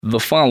The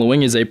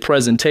following is a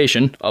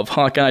presentation of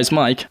Hawkeyes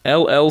Mike,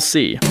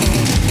 LLC.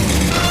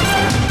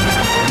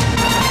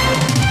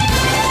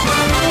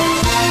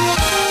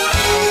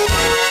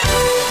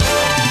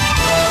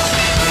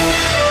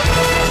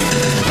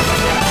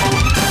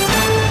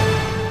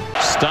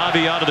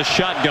 Stavy out of the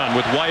shotgun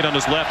with White on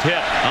his left hip.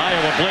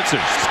 Iowa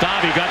blitzes.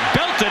 Stavy got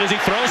belted as he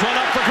throws one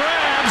up for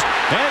grabs.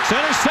 It's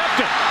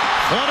intercepted.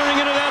 Fluttering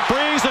into that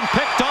breeze and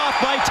picked off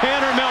by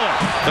Tanner Miller.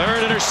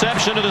 Third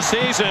interception of the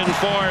season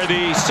for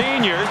the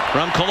senior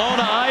from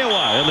Kelowna,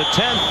 Iowa, and the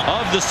 10th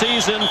of the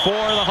season for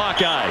the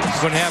Hawkeyes.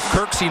 Going to have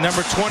Kirksey,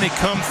 number 20,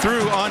 come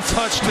through on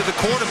touch to the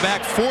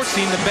quarterback,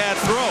 forcing the bad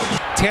throw.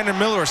 Tanner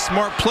Miller, a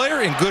smart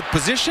player in good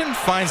position,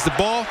 finds the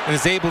ball and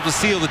is able to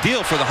seal the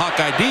deal for the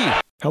Hawkeye D.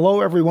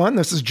 Hello, everyone.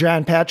 This is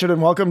John Patchett, and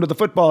welcome to the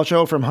Football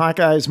Show from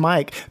Hawkeyes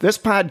Mike. This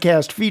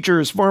podcast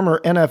features former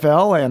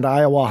NFL and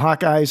Iowa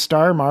Hawkeyes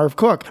star Marv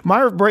Cook.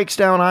 Marv breaks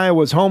down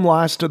Iowa's home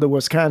loss to the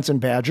Wisconsin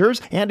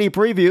Badgers, and he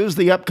previews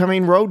the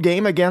upcoming road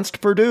game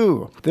against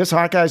Purdue. This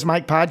Hawkeyes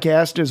Mike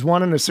podcast is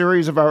one in a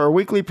series of our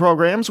weekly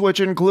programs, which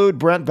include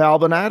Brent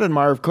Valbonat and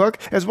Marv Cook,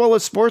 as well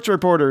as sports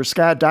reporters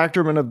Scott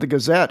Dochterman of the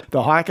Gazette,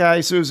 the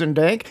Hawkeye Susan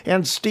Dank,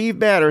 and Steve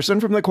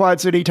Batterson from the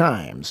Quad City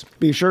Times.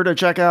 Be sure to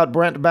check out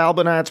Brent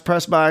Valbonat's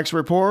press box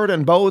report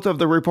and both of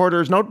the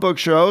Reporter's Notebook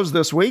shows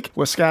this week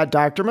with Scott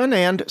Dochterman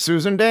and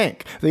Susan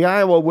Dank. The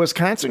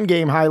Iowa-Wisconsin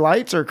game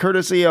highlights are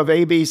courtesy of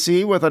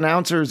ABC with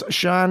announcers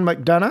Sean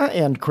McDonough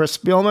and Chris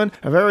Spielman.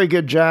 A very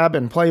good job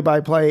in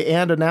play-by-play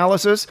and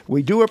analysis.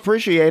 We do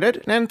appreciate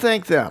it and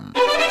thank them.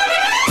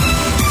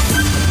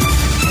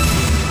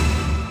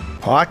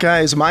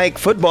 Hawkeyes Mike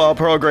football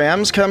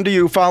programs come to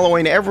you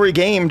following every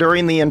game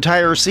during the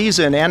entire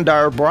season and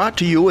are brought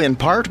to you in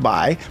part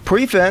by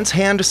Prefense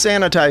Hand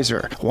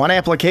Sanitizer. One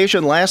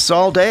application lasts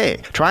all day.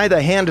 Try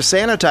the hand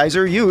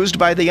sanitizer used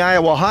by the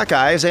Iowa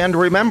Hawkeyes, and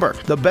remember,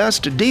 the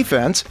best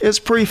defense is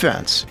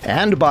Prefense.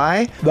 And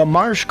by the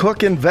Marsh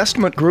Cook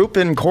Investment Group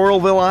in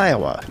Coralville,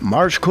 Iowa.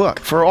 Marsh Cook,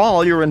 for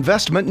all your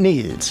investment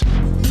needs.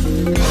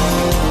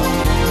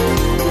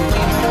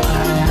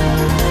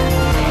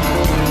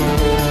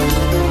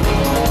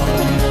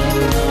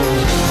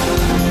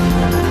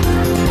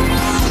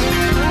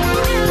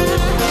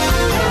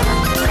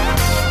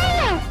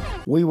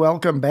 We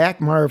welcome back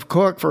Marv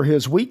Cook for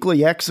his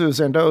weekly X's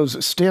and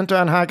O's stint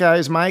on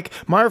Hawkeyes Mike.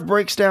 Marv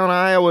breaks down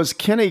Iowa's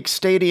Kinnick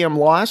Stadium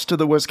loss to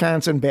the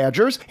Wisconsin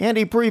Badgers, and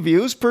he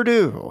previews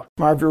Purdue.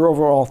 Marv, your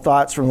overall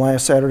thoughts from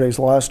last Saturday's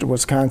loss to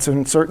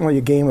Wisconsin? Certainly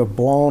a game of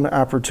blown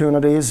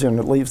opportunities, and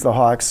it leaves the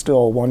Hawks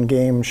still one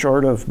game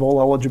short of bowl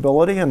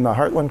eligibility, and the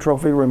Heartland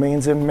Trophy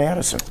remains in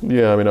Madison.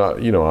 Yeah, I mean,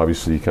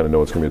 obviously you kind of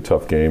know it's going to be a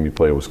tough game. You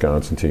play a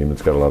Wisconsin team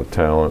that's got a lot of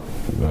talent,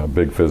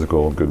 big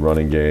physical, good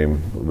running game,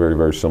 very,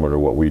 very similar to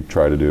what we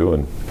try to do,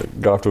 and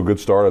got off to a good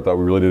start. I thought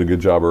we really did a good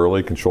job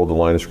early, controlled the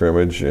line of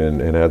scrimmage, and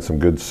had some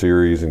good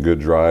series and good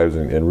drives,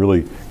 and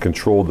really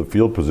controlled the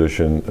field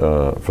position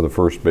for the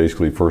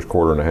first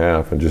quarter and a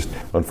half, and just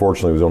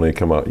unfortunately was only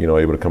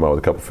able to come out with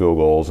a couple field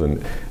goals,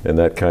 and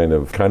that kind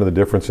of the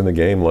difference in the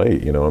game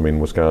late. I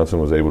mean, Wisconsin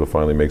was able to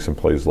finally make some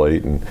plays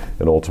late, and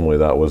ultimately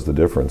that was the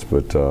difference.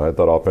 But I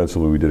thought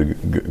offensively we did a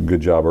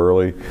good job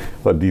early.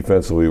 I thought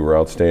defensively we were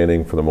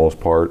outstanding for the most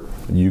part.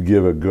 You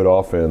give a good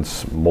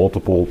offense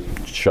multiple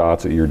shots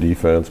at your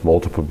defense,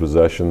 multiple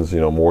possessions,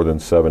 more than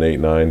 7, 8,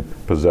 9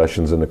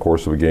 possessions in the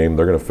course of a game,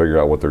 they're going to figure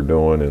out what they're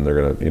doing, and they're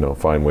going to,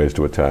 find ways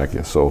to attack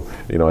you. So,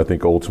 I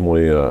think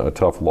ultimately a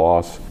tough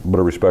loss, but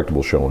a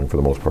respectable showing for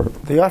the most part.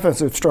 The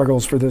offensive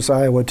struggles for this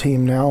Iowa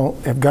team now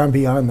have gone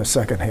beyond the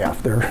second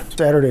half.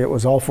 Saturday it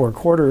was all 4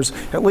 quarters,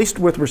 at least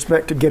with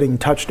respect to getting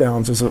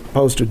touchdowns as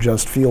opposed to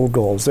just field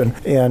goals.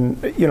 And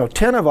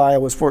 10 of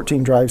Iowa's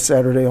 14 drives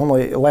Saturday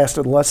only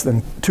lasted less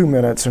than 2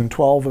 minutes, and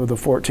 12 of the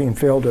 14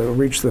 failed to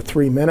reach the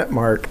 3-minute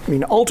mark. I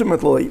mean,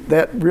 ultimately,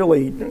 that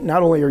really,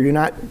 not only are you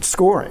not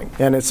scoring,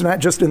 and it's not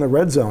just in the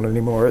red zone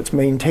anymore, it's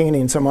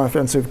maintaining some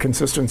offensive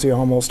consistency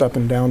almost up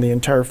and down the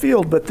entire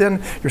field, but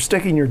then you're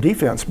sticking your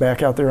defense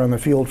back out there on the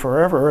field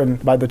forever,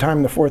 and by the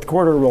time the fourth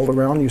quarter rolled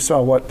around, you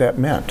saw what that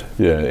meant.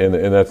 Yeah, and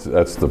that's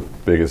the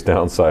biggest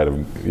downside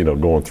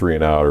of, going 3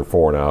 and out or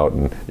 4 and out,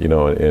 and,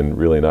 and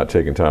really not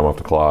taking time off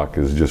the clock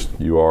is just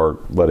you are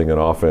letting an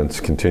offense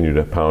continue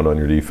to pound on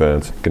your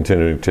defense,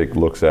 continuing to take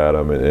looks at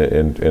them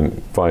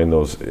and find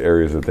those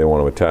areas that they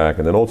want to attack,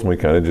 and then ultimately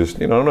kind of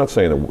just, I'm not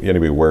saying that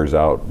anybody wears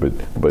out, but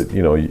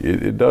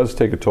it does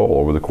take a toll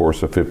over the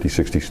course of 50,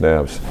 60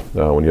 snaps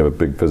when you have a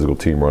big physical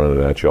team running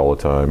it at you all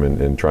the time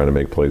and trying to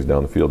make plays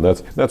down the field. And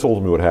that's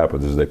ultimately what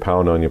happens is they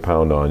pound on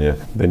you,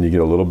 then you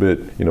get a little bit,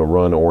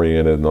 run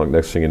oriented, and the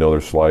next thing you know,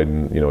 they're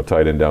sliding,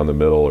 tight end down the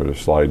middle, or they're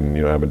sliding,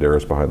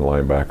 Amadeus behind the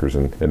linebackers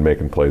and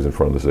making plays in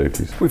front of the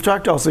safeties. We've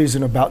talked all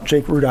season about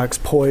Jake Ruddock's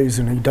poise,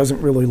 and he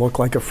doesn't really look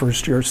like a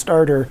first-year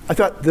starter. I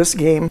thought this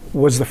game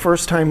was the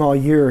first time all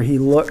year he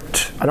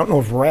looked, I don't know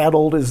if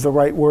rattled is the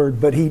right word,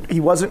 but he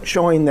wasn't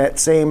showing that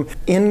same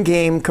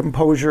in-game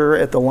composure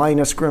at the line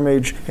of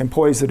scrimmage and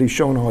poise that he's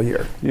shown all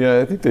year. Yeah,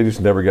 I think they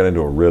just never got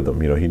into a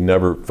rhythm. He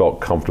never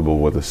felt comfortable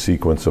with a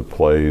sequence of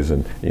plays,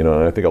 and and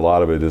I think a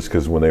lot of it is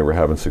because when they were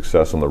having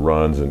success on the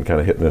runs and kind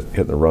of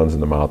hitting the runs in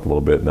the mouth a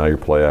little bit, now your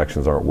play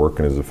actions aren't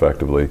working as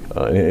effectively.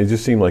 And it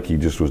just seemed like he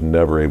just was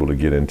never able to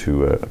get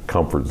into a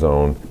comfort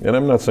zone. And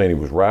I'm not saying he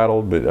was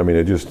rattled, but I mean,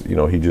 it just,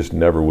 he just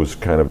never was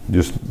kind of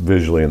just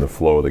visually in the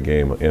flow of the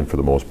game, and for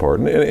the most part.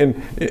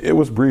 And it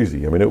was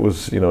breezy. I mean, it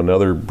was,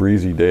 another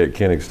breezy day at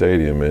Kinnick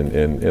Stadium,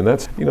 and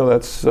that's,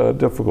 that's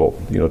difficult,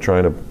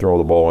 trying to throw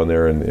the ball in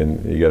there,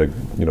 and you got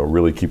to,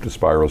 really keep the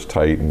spirals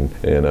tight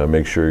and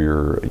make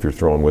sure if you're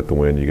throwing with the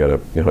wind, you got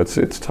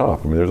to, it's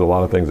tough. I mean, there's a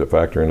lot of things that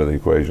factor into the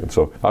equation.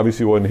 So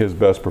obviously it wasn't his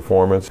best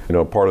performance.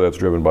 Part of that's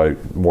driven by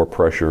more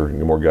pressure,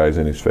 more guys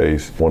in his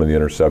face. One of the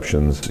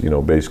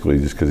interceptions, basically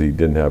just because he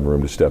didn't have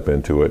room to step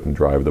into it and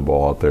drive the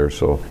ball out there.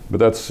 So, but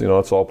that's,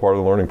 that's all part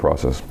of the learning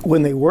process.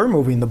 When they were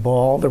moving the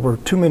ball, there were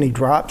too many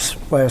drops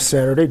last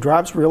Saturday.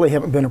 Drops really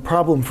haven't been a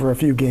problem for a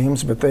few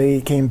games, but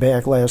they came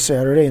back last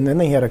Saturday, and then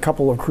they had a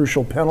couple of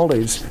crucial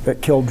penalties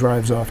that killed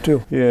drives off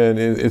too. Yeah, and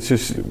it's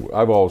just,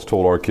 I've always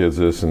told our kids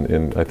this,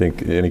 and I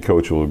think any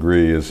coach will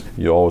agree, is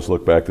you always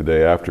look back the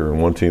day after,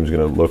 and one team's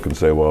going to look and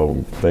say,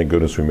 well, thank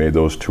goodness we made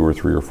those 2 or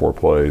 3 or 4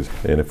 plays,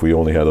 and if we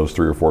only had those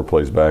 3 or 4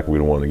 plays back, we'd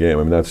have won the game.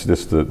 I mean, that's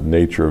just the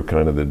nature of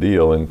kind of the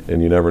deal, and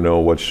you never know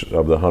which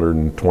of the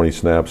 120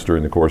 snaps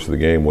during the course of the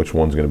game, which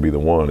one's going to be the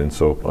one. And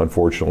so,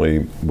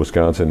 unfortunately,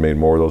 Wisconsin made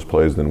more of those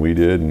plays than we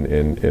did,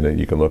 and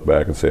you can look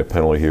back and say a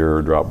penalty here or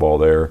a drop ball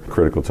there.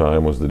 Critical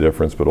time was the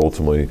difference, but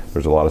ultimately,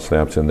 there's a lot of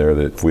snaps in there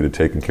that if we'd have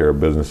taken care of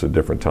business at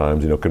different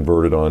times,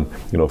 converted on,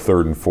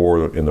 3rd and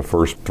 4 in the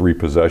first 3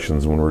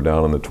 possessions when we're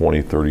down on the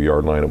 20,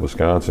 30-yard line of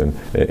Wisconsin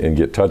and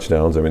get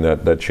touchdowns, I mean,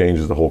 that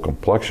changes the whole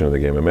complexion of the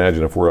game.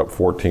 Imagine if we're up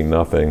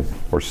 14-0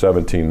 or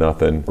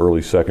 17-0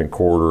 early second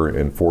quarter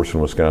and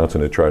forcing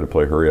Wisconsin to try to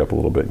play hurry up a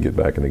little bit and get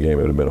back in the game.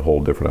 It would have been a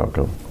whole different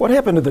outcome. What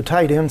happened to the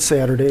tight end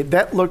Saturday?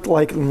 That looked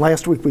like,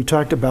 last week we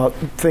talked about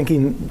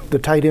thinking the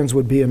tight ends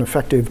would be an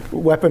effective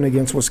weapon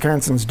against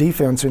Wisconsin's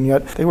defense, and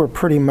yet they were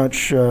pretty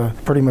much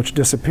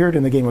disappeared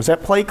in the game. Was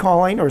that play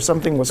calling or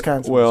something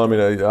Wisconsin? Well, I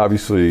mean,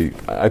 obviously,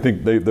 I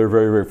think they're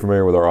very, very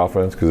familiar with our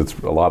offense because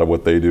it's a lot of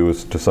what they do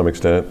is to some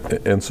extent.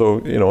 And so,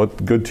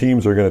 good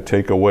teams are going to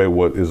take away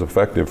what is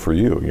effective for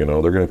you.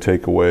 They're going to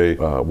take away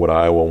what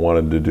Iowa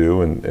wanted to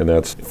do, and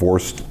that's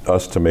forced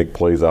us to make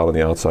plays out on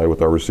the outside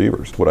with our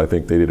receivers. What I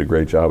think they did a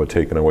great job of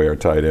taking away our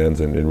tight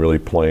ends and really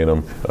playing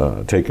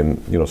them,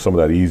 taking some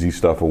of that easy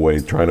stuff away,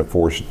 trying to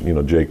force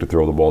Jake to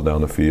throw the ball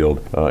down the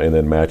field, and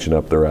then matching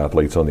up their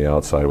athletes on the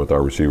outside with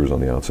our receivers on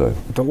the outside.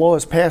 The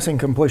lowest passing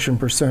completion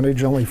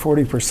percentage, only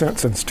 40%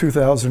 since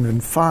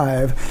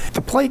 2005.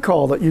 The play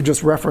call that you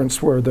just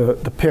referenced, where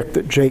the pick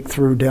that Jake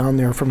threw down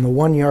there from the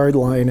 1-yard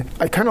line,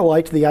 I kind of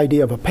liked the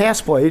idea of a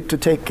pass play to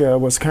take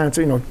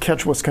Wisconsin,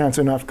 catch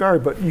Wisconsin off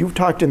guard. But you've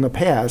talked in the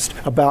past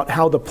about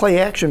how the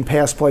play-action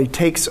pass play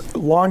takes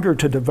longer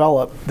to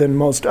develop than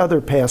most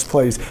other pass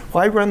plays.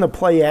 Why run the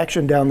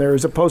play-action down there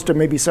as opposed to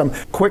maybe some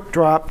quick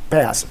drop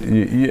pass?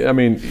 Yeah, I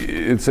mean,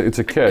 it's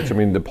a catch. I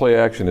mean, the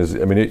play-action is,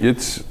 I mean,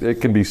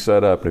 it can be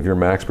set up. If you're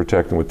max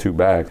protecting with 2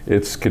 backs,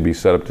 it can be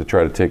set up to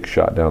try to take a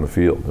shot down the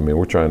field. I mean,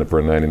 we're trying to for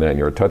a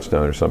 99-yard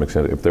touchdown to some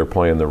extent. If they're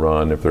playing the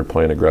run, if they're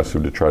playing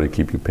aggressive to try to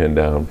keep you pinned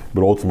down.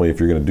 But ultimately, if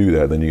you're going to do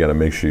that, then you got to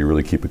make sure you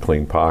really keep a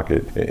clean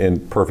pocket.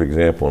 And perfect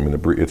example, I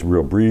mean, it's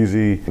real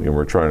breezy, and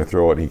we're trying to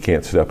throw it. He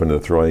can't step into the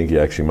throw. I think he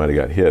actually might have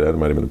got hit. That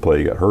might have been the play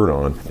he got hurt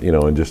on,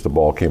 and just the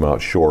ball came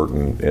out short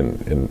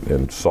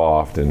and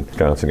soft, and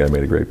Wisconsin guy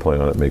made a great play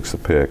on it, makes the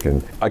pick.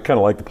 And I kind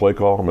of like the play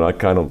call. I mean, I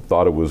kind of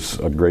thought it was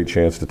a great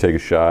chance to take a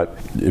shot.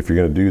 If you're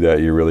going to do that,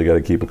 you really got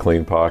to keep a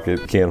clean pocket.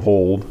 You can't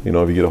hold.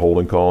 If you get a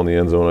holding call in the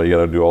end zone, you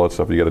got to do all that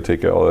stuff. You got to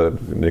take all that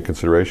into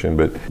consideration.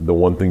 But the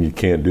one thing you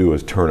can't do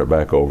is turn it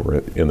back over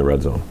in the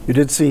red zone. You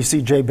did see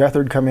C.J.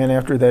 Beathard come in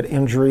after that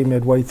injury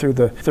midway through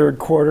the third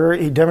quarter.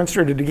 He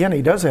demonstrated again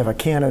he does have a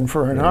cannon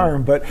for an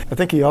arm, but I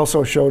think he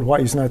also showed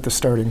why he's not the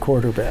starting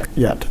quarterback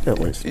yet, at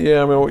least.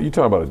 Yeah, I mean, what you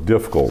talk about is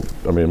difficult.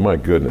 I mean, my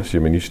goodness. I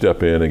mean, you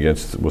step in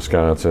against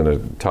Wisconsin, a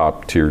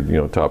top tier,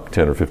 top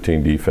 10 or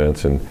 15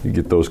 defense, and you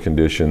get those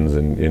conditions,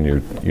 and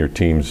your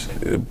team's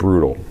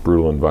brutal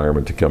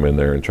environment to come in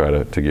there and try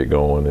to get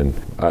going.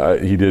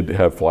 And he did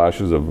have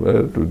flashes of,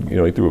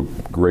 he threw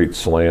a great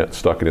slant,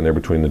 stuck it in there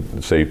between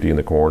the safety and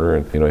the corner,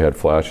 and he had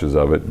flashes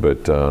of it.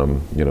 But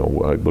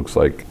it looks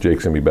like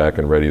Jake's gonna be back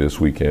and ready this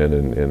weekend,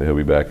 and he'll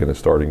be back in the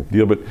starting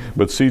deal.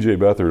 But C.J.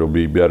 Beathard will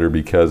be better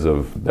because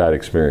of that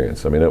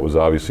experience. I mean, it was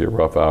obviously a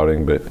rough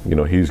outing, but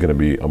he's going to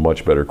be a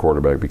much better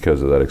quarterback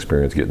because of that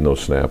experience, getting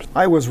those snaps.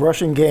 Iowa's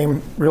rushing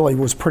game really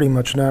was pretty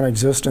much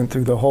non-existent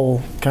through the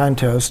whole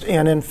contest,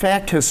 and in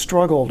fact has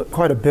struggled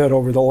quite a bit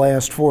over the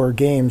last 4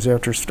 games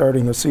after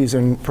starting the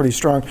season pretty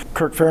strong.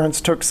 Kirk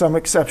Ferentz took some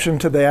exception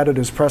to that at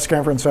his press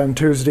conference on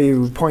Tuesday,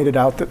 who pointed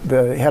out that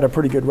they had a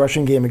pretty good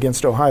rushing game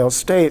against Ohio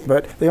State,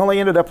 but they only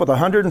ended up with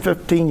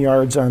 115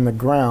 yards on the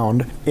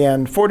ground,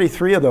 and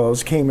 43 of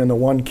those came in the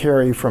one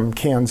carry from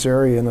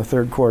Canzeri in the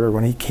third quarter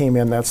when he came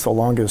in. That's the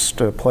longest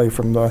play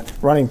from the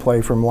running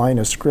play from line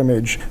of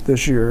scrimmage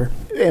this year.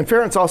 And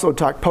Ferentz also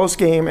talked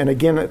post-game and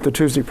again at the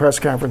Tuesday press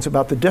conference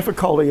about the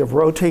difficulty of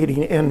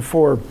rotating in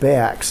 4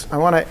 backs. I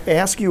want to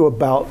ask you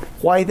about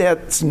why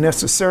that's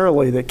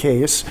necessarily the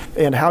case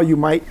and how you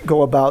might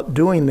go about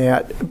doing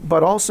that.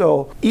 But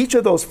also, each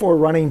of those 4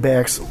 running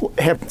backs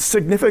have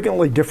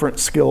significantly different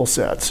skill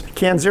sets.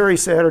 Canzeri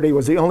Saturday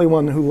was the only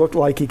one who looked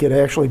like he could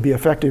actually be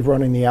effective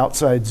running the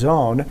outside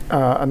zone.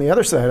 On the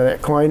other side of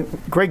that coin,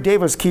 Greg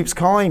Davis keeps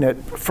calling it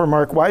for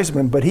Mark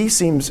Wiseman, but he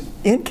seems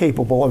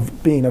incapable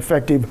of being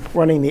effective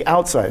running the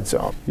outside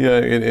zone. Yeah,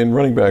 and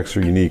running backs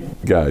are unique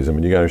guys. I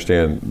mean, you got to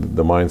understand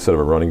the mindset of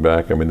a running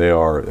back. I mean, they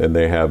are, and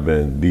they have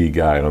been the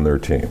guy on their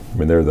team. I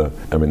mean, they're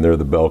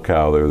the bell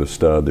cow, they're the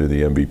stud, they're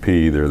the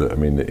MVP.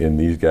 And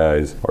these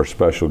guys are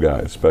special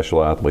guys,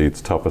 special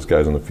athletes, toughest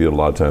guys on the field. A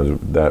lot of times,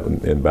 that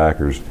and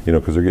backers,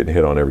 because they're getting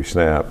hit on every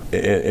snap,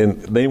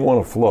 and they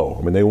want to flow.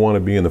 I mean, they want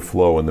to be in the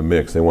flow, in the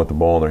mix. They want the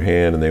ball in their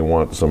hand, and they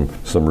want some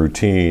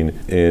routine.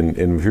 And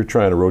if you're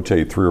trying to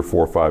rotate 3 or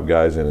 4 or 5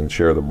 guys in and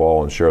share the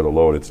ball and share the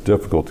load, it's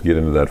difficult to get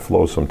into that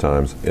flow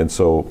sometimes. And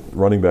so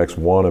running backs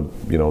want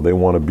to, they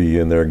want to be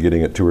in there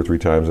getting it 2 or 3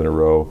 times in a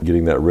row,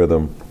 getting that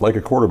rhythm like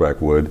a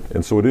quarterback would.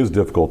 And so it is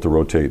difficult to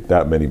rotate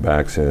that many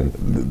backs in.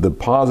 The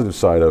positive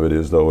side of it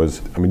is,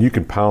 you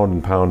can pound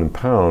and pound and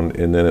pound,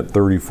 and then at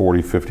 30,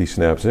 40, 50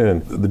 snaps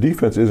in, the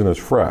defense isn't as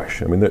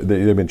fresh. I mean,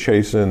 they've been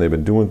chasing, they've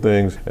been doing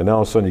things, and now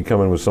all of a sudden you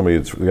come in with somebody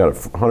that's got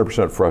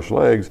 100% fresh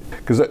legs,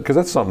 because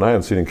that's something I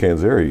haven't seen in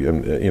Canzeri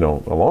in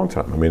a long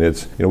time. I mean,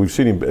 it's we've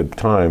seen him at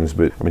times,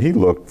 but I mean he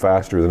looked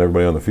faster than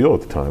everybody on the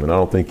field at the time, and I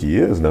don't think he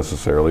is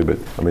necessarily, but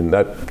I mean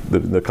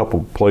the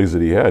couple plays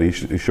that he had,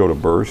 he showed a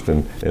burst,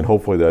 and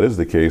hopefully that is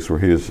the case where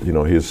his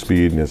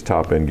speed and his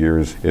top end gear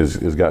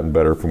is gotten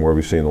better from where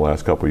we've seen the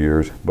last couple of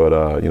years, but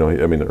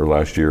or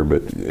last year,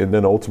 and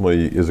then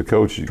ultimately as a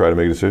coach you try to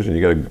make a decision.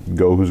 You got to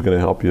go who's going to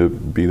help you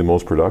be the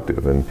most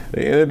productive, and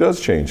it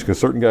does change because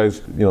certain guys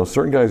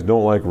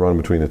don't like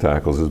running between the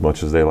tackles as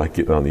much as they like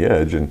getting on the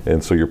edge,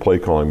 and so your play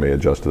calling may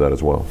adjust to that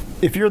as well.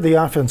 If you're the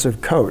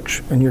offensive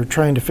coach and you're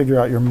trying to figure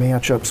out your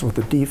matchups with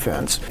the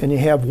defense, and you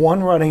have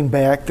one running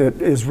back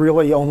that is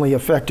really only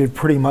effective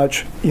pretty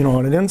much,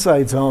 on an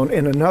inside zone,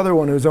 and another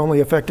one who's only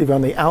effective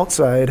on the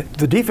outside,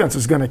 the defense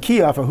is going to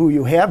key off of who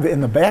you have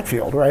in the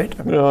backfield, right?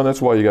 And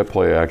that's why you got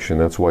play action.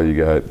 That's why you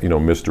got,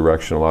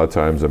 misdirection. A lot of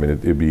times,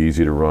 it'd be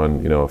easy to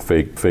run, a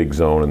fake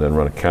zone and then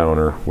run a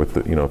counter with the,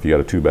 if you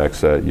got a 2-back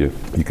set, you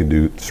can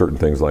do certain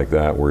things like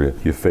that where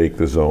you fake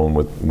the zone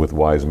with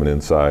Wiseman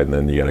inside, and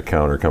then you got a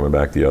counter coming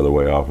back the other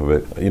way off of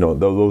it.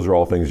 Those are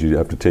all things you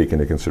have to take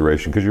into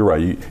consideration, because you're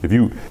right. If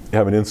you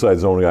have an inside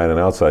zone guy and an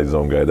outside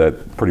zone guy,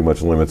 that pretty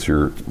much limits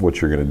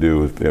what you're going to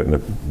do, and the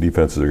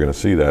defenses are going to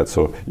see that.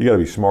 So you got to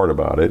be smart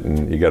about it,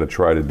 and you got to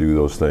try to do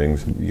those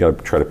things. You got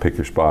to try to pick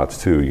your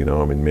spots too.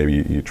 Maybe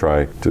you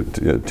try to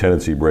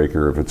tendency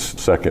breaker. If it's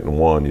 2nd and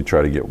 1, you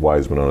try to get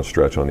Wiseman on a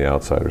stretch on the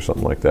outside or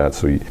something like that.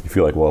 So you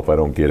feel like, well, if I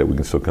don't get it, we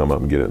can still come up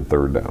and get it in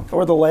 3rd down.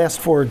 Or the last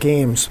 4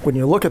 games, when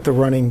you look at the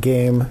running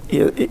game,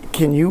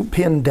 can you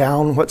pin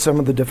down what some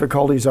of the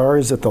difficulties are?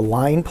 Is it the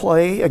line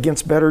play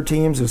against better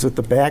teams? Is it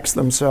the backs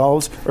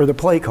themselves, or the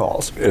play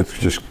calls? It's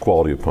just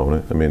quality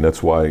opponent.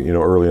 That's why,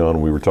 early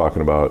on we were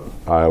talking about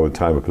Iowa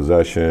time of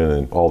possession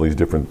and all these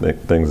different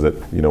things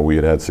that, we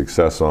had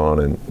success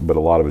on, but a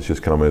lot of it's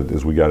just coming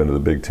as we got into the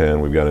Big Ten.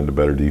 We've got into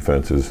better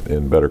defenses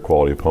and better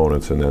quality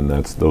opponents, and then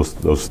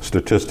those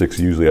statistics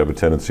usually have a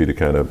tendency to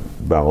kind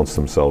of balance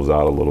themselves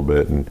out a little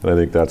bit, and I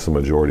think that's the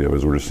majority of it,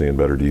 is we're just seeing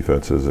better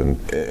defenses,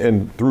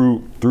 and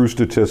through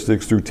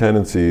statistics, through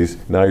tendencies,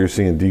 now you're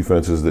seeing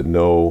defenses that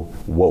know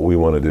what we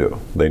want to do.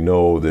 They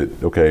know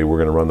that, okay, we're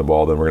going to run the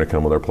ball, then we're going to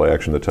come with our play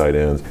action, the tight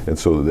ends, and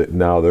so that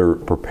now they're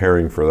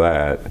preparing for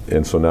that,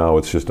 and so now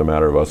it's just a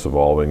matter of us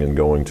evolving and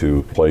going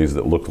to plays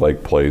that look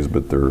like plays,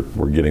 but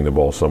we're getting the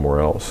ball somewhere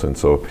else, and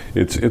so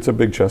it's a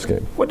big chess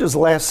game. What does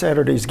last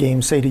Saturday's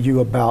game say to you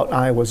about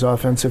Iowa's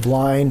offensive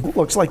line?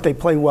 Looks like they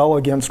play well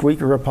against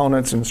weaker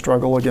opponents and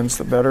struggle against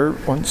the better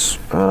ones.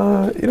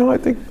 I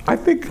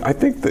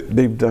think that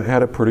they've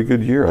had a pretty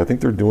good year. I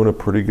think they're doing a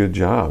pretty good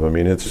job.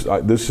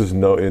 This is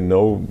not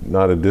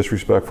a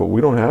disrespectful.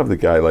 We don't have the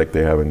guy like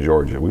they have in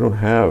Georgia. We don't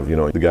have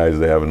the guys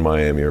they have in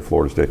Miami or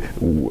Florida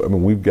State.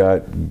 We've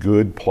got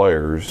good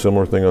players.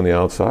 Similar thing on the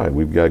outside.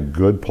 We've got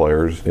good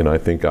players, and I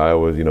think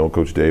Iowa,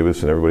 Coach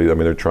Davis and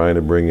everybody. They're trying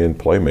to bring in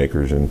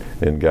playmakers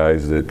and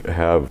guys that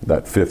have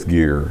that 5th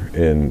gear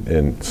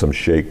and some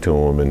shake to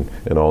them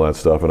and all that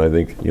stuff. And I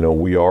think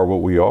we are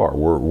what we are.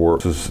 We're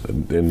just,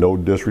 in no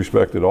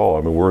disrespect at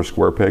all. We're a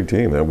square peg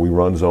team, and we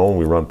run zone,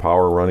 we run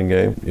power running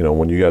game.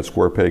 When you got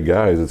square peg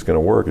guys, it's going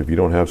to work. work. If you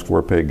don't have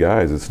square peg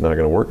guys, it's not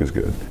going to work as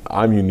good.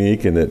 I'm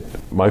unique in that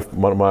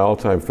one of my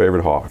all-time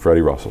favorite Hawk,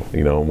 Freddie Russell.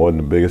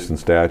 Wasn't the biggest in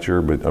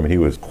stature, but he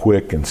was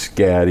quick and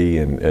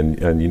scatty,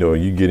 and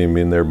you get him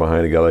in there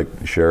behind a guy like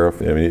Sheriff.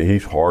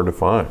 He's hard to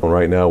find.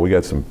 Right now, we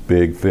got some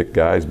big, thick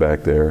guys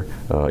back there.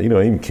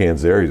 Even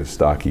Canzeri's a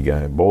stocky guy,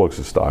 and Bullock's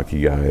a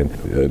stocky guy,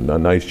 and a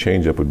nice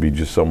changeup would be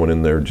just someone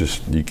in there.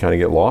 Just you kind of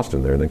get lost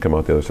in there, and then come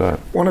out the other side.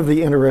 One of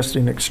the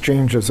interesting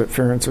exchanges at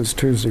Ferentz's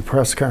Tuesday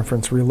press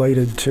conference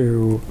related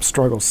to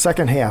struggles,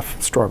 second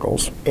half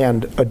struggles,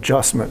 and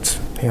adjustments,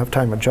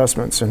 halftime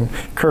adjustments. And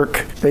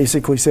Kirk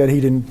basically said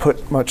he didn't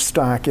put much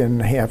stock in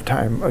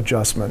halftime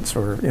adjustments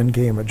or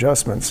in-game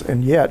adjustments.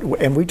 And yet,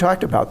 and we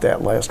talked about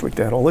that last week,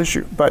 that whole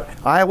issue. But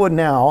Iowa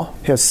now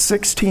has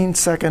 16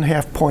 second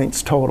half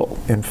points total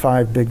in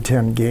 5 Big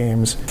Ten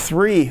games,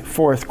 3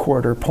 fourth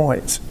quarter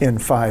points in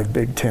 5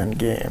 Big Ten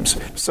games.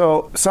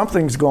 So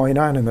something's going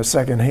on in the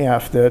second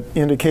half that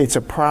indicates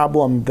a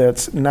problem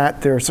that's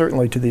not there,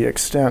 certainly to the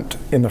extent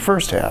in the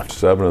first half.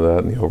 7 of that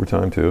in the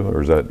overtime too,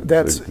 or is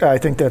that? I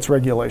think that's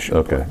regulation.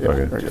 Okay.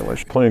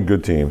 Regulation. Playing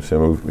good teams,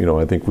 and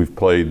I think we've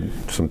played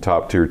some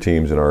top tier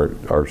teams in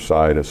our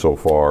side so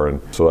far, and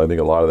so I think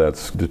a lot of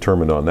that's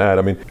determined on that.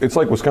 It's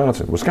like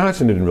Wisconsin.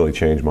 Wisconsin didn't really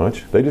change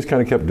much. They just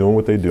kind of kept doing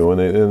what they do, and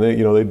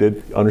they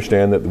did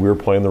understand that we were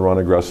playing the run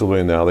aggressively,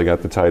 and now they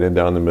got the tight end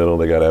down the middle.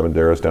 They got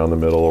Avendaris down the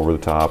middle over the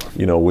top,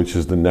 which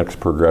is the next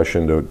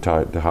progression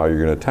to how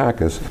you're going to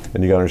attack us.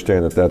 And you got to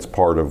understand that that's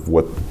part of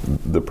what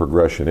the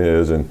progression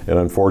is. And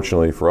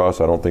unfortunately for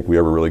us, I don't think we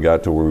ever really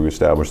got to where we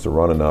established the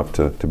run enough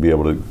to be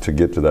able to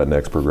get to that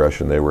next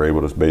progression. They were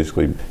able to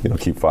basically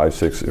keep 5,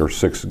 6, or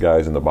 6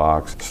 guys in the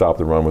box, stop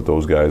the run with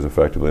those guys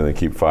effectively, and then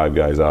keep 5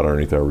 guys out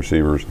underneath our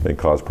receivers and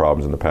cause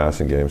problems in the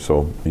passing game.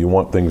 So you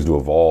want things to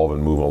evolve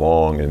and move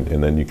along,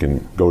 and then you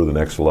can go to the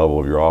next level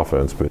of your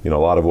offense. But a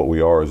lot of what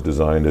we are is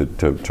designed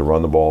to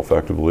run the ball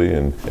effectively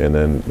and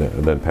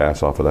then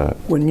pass off of that.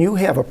 When you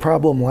have a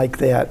problem like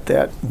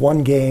that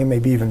one game,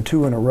 maybe even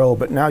 2 in a row,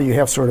 but now you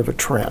have sort of a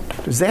trend,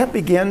 does that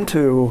begin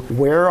to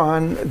wear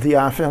on the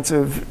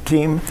offensive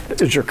team?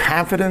 Does your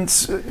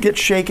confidence get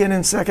shaken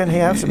in second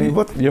halves? You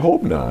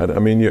hope not.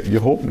 You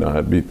hope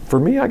not. For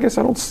me, I guess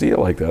I don't see it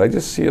like that. I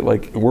just see it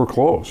like we're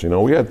close.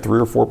 We had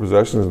 3 or 4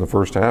 possessions in the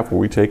first half where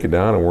we take it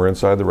down and we're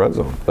inside the red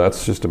zone.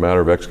 That's just a matter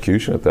of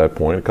execution at that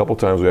point. A couple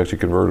times we actually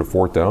converted a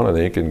 4th down, I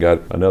think, and got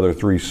another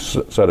 3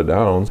 set of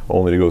downs,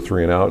 only to go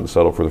 3 and out and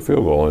settle for the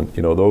field goal. And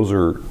those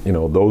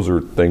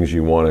are things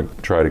you want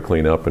to try to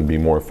clean up and be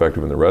more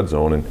effective in the red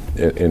zone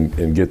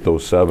and get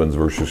those 7s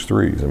versus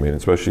 3s.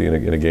 Especially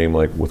in a game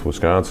like with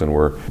Wisconsin,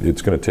 where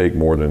it's going to take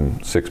more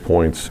than 6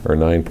 points or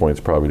 9 points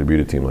probably to beat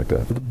a team like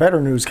that. The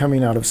better news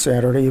coming out of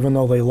Saturday, even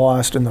though they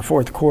lost in the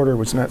fourth quarter,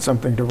 was not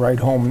something to write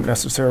home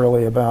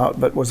necessarily about,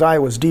 but was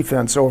Iowa's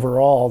defense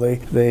overall.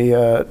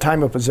 The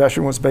time of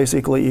possession was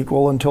basically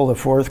equal until the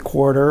fourth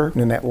quarter.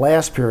 And in that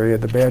last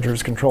period, the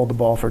Badgers controlled the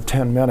ball for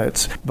 10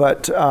 minutes.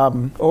 But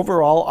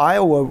overall,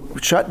 Iowa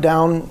shut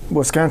down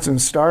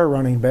Wisconsin's star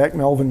running back,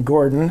 Melvin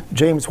Gordon.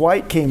 James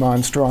White came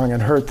on strong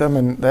and hurt them,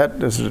 and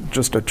that is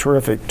just a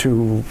terrific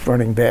 2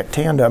 running back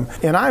tandem.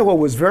 And Iowa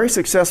was very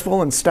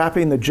successful in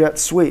stopping the jet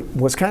sweep.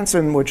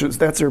 Wisconsin,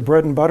 that's their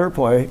bread and butter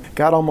play,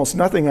 got almost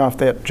nothing off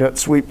that jet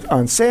sweep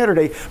on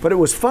Saturday, but it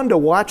was fun to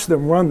watch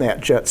them run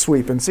that jet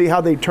sweep and see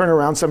how they turn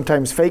around,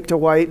 sometimes fake to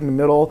White in the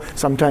middle,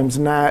 sometimes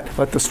not,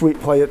 let the sweep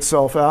play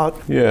itself out.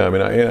 Yeah,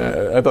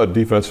 I thought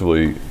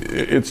defensively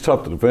it's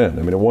tough to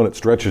defend. One, it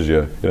stretches you,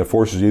 and it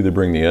forces you to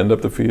bring the end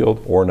up the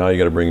field, or now you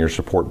got to bring your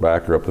support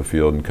backer up the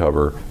field and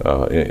cover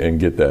and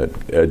get that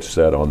edge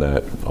set on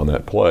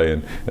that play.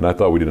 And I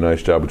thought we did a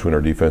nice job between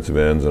our defensive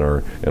ends and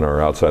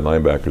our outside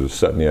linebackers of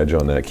setting the edge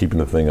on that, keeping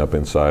the thing up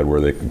inside where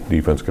the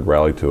defense could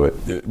rally to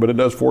it. But it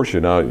does force you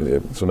now.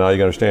 So now you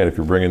got to understand, if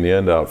you're bringing the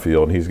end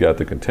outfield and he's got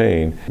to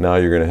contain, now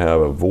you're going to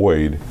have a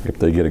void if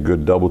they get a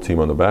good double team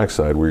on the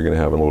backside, where you're going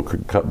to have a little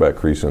cutback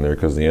crease in there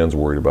because the end's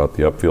worried about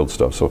the upfield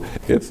stuff. So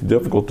it's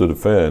difficult to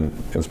defend,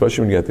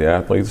 especially when you got the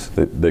athletes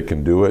that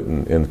can do it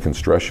and can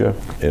stress you.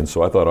 And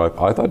so I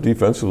thought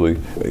defensively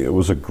it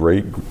was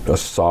a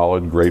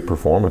solid, great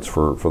performance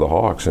for the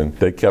Hawks, and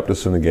they kept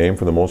us in the game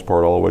for the most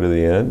part all the way to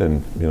the end.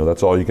 And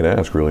that's all you can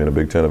ask really in a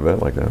Big Ten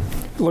event like that.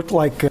 It looked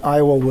like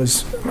Iowa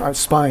was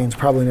spine's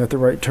probably not the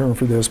right term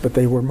for this, but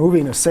they were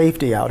moving a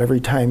safety out every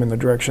time in the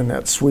direction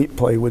that sweep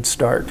play would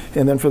start.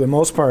 And then for the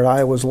most part,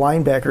 Iowa's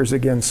linebackers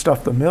again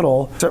stuffed the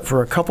middle, except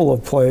for a couple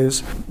of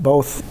plays.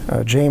 Both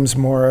James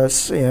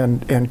Morris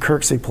and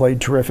Kirksey played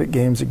terrific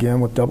games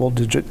again with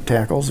double-digit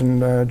tackles,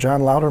 and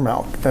John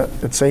Loudermilk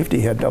at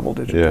safety had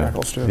double-digit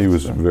tackles too. He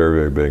was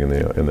very, very big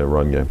in the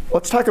run game.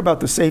 Let's talk about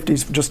the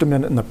safeties for just a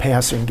minute in the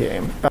passing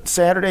game.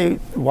 Saturday,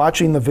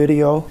 watching the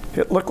video,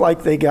 it looked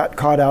like they got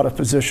caught out of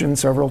position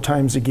several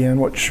times again,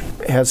 which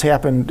has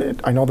happened.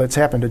 I know that's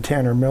happened to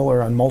Tanner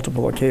Miller on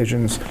multiple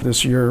occasions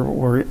this year,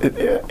 where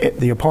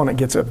the opponent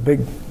gets a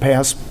big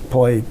pass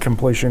play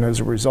completion as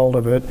a result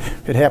of it.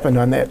 It happened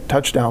on that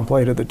touchdown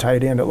play to the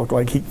tight end. It looked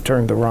like he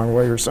turned the wrong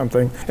way or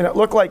something. And it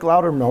looked like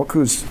Loudermilk,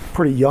 who's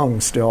pretty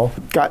young still,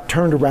 got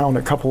turned around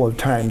a couple of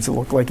times. It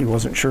looked like he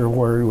wasn't sure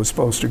where he was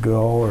supposed to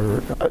go,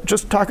 or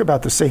just talk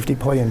about the safety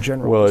play in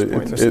general. Well, at this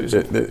point in the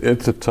season.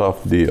 It's a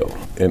tough deal,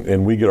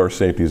 and we get our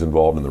safeties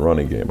involved in the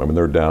running game. I mean,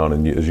 they're down,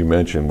 and as you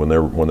mentioned, when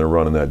they're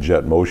running that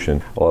jet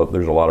motion,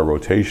 there's a lot of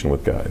rotation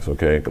with guys.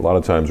 Okay, a lot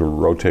of times we're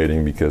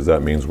rotating because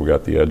that means we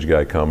got the edge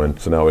guy coming,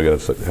 so now we got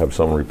to have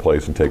someone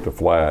replace and take the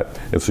flat,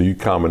 and so you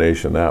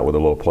combination that with a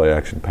little play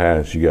action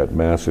pass, you got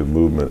massive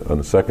movement on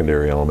the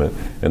secondary element,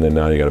 and then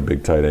now you got a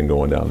big tight end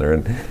going down there,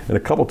 and a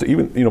couple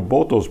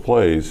both those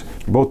plays,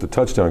 both the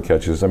touchdown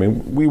catches. I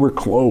mean, we were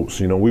close.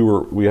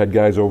 We had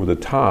guys over the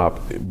top,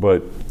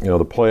 but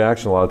the play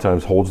action a lot of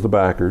times holds the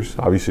backers.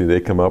 Obviously, they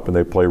come up and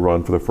they play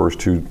run for the first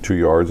two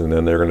yards, and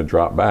then they're going to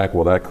drop back.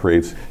 Well, that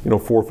creates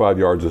 4 or 5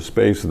 yards of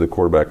space so the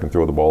quarterback can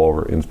throw the ball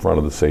over in front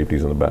of the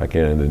safeties in the back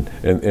end,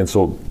 and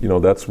so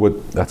that's what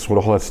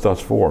all that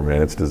stuff's for,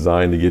 man. It's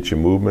designed to get you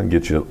movement,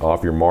 get you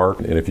off your mark,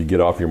 and if you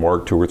get off your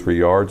mark 2 or 3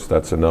 yards,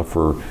 that's enough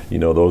for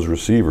those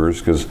receivers,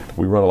 because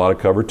we run a lot of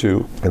cover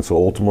too, and so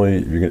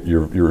ultimately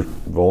you're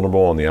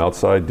vulnerable on the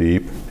outside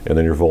deep, and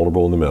then you're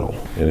vulnerable in the middle.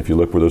 And if you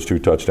look for those 2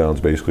 touchdowns,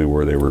 basically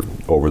where they were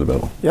over the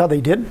middle. Yeah,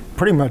 they did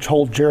pretty much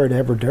hold Jared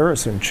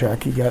Abbrederis in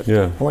check. He got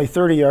only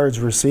 30 yards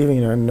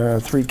receiving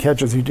and 3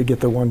 catches. He did get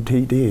the 1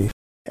 TD.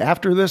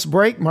 After this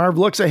break, Marv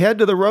looks ahead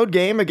to the road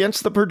game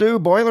against the Purdue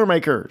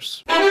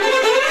Boilermakers.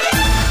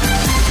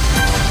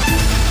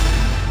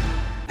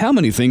 How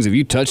many things have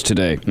you touched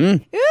today? Ooh,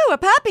 a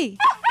puppy.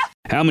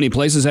 How many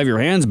places have your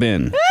hands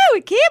been? Ooh,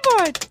 a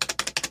keyboard.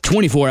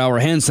 24-hour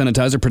hand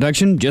sanitizer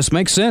protection just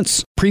makes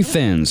sense.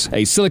 Prefens,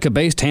 a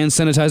silica-based hand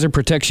sanitizer,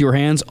 protects your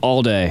hands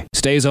all day.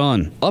 Stays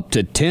on up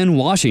to 10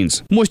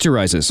 washings.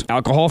 Moisturizes,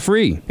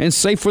 alcohol-free, and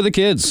safe for the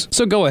kids.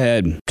 So go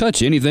ahead,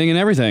 touch anything and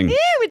everything. Ew,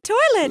 a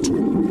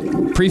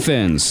toilet.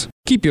 Prefens,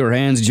 keep your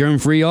hands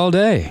germ-free all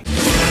day.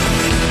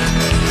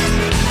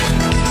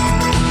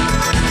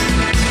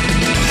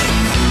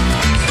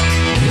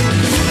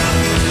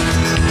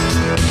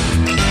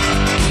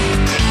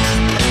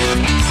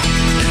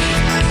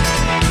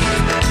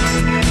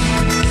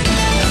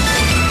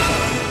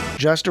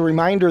 Just a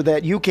reminder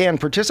that you can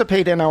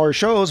participate in our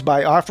shows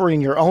by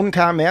offering your own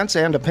comments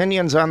and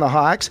opinions on the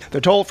Hawks.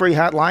 The toll-free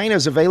hotline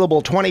is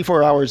available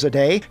 24 hours a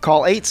day.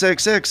 Call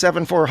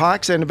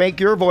 866-74-HAWKS and make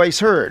your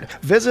voice heard.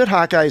 Visit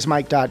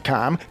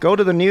HawkeyesMike.com, go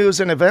to the news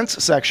and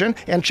events section,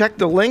 and check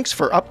the links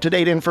for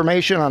up-to-date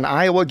information on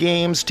Iowa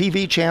games,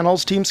 TV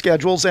channels, team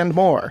schedules, and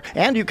more.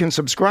 And you can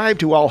subscribe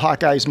to all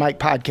Hawkeyes Mike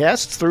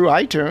podcasts through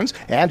iTunes,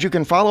 and you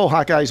can follow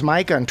Hawkeyes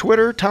Mike on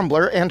Twitter,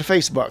 Tumblr, and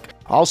Facebook.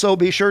 Also,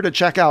 be sure to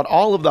check out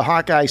all of the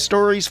Hawkeye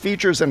stories,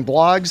 features, and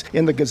blogs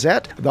in the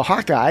Gazette, the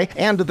Hawkeye,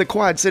 and the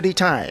Quad City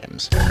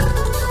Times.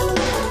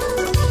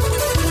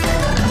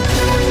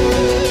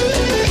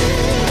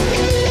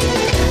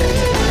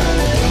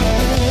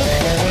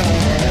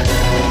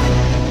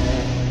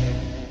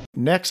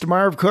 Next,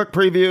 Marv Cook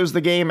previews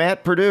the game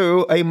at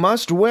Purdue, a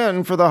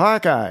must-win for the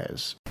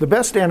Hawkeyes. The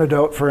best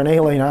antidote for an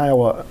ailing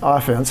Iowa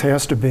offense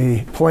has to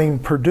be playing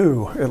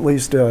Purdue, at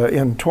least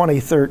in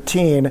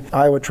 2013.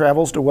 Iowa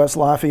travels to West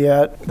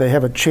Lafayette. They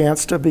have a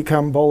chance to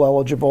become bowl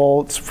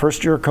eligible. It's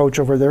first-year coach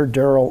over there,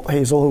 Darrell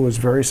Hazel, who was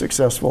very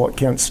successful at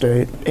Kent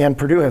State. And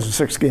Purdue has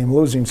a 6-game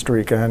losing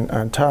streak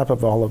on top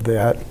of all of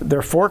that. There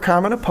are 4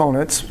 common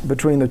opponents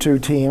between the two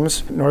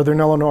teams: Northern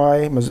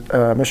Illinois,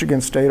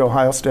 Michigan State,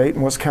 Ohio State,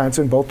 and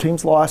Wisconsin. Both teams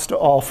lost to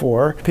all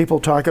 4. People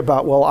talk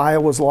about, well,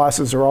 Iowa's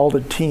losses are all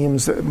to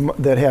teams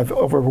that have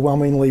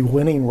overwhelmingly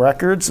winning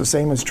records. The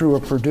same is true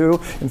of Purdue.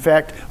 In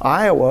fact,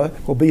 Iowa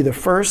will be the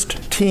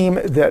first team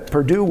that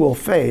Purdue will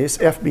face,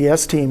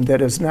 FBS team,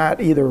 that is not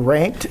either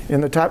ranked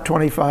in the top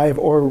 25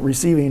 or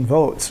receiving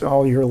votes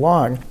all year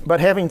long. But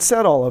having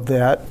said all of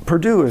that,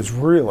 Purdue is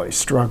really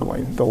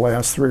struggling the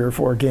last 3 or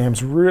 4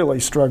 games, really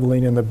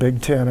struggling in the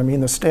Big Ten. I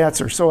mean, the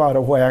stats are so out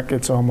of whack,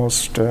 it's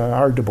almost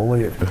hard to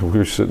believe. We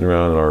were sitting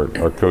around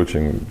in our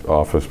coaching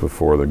office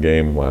before the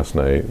game last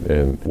night,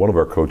 and one of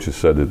our coaches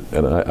said that,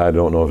 and I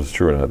don't know if it's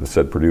true or not, that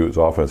said Purdue's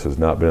offense has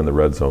not been in the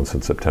red zone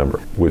since September,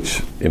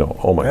 which,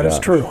 oh my God. That is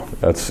true.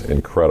 That's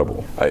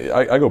incredible.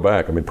 I go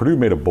back. I mean, Purdue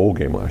made a bowl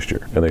game last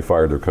year, and they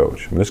fired their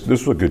coach. I mean, this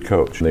was a good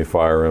coach, and they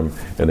fire him,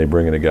 and they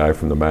bring in a guy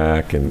from the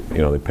MAC, and,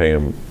 they pay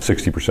him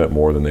 60%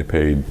 more than they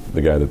paid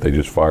the guy that they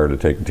just fired to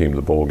take the team to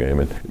the bowl game.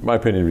 And in my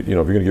opinion, if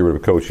you're going to get rid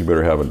of a coach, you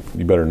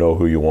better know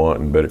who you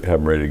want and better have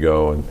them ready to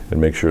go and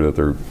make sure that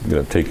they're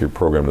going to take your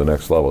program to the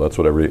next level. That's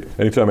what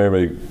anytime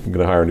anybody's going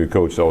to hire a new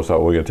coach, they always thought,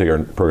 well, we're going to take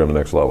our program to the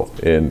next level.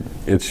 And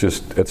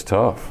it's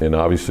tough. And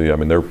obviously, I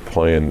mean,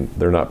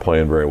 they're not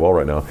playing very well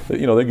right now.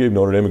 They gave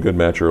Notre Dame a good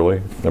match early.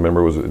 I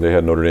remember they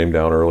had Notre Dame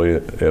down early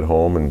at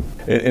home,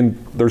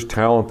 and there's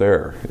talent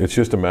there. It's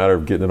just a matter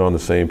of getting it on the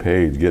same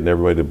page, getting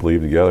everybody to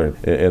believe together.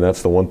 And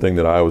that's the one thing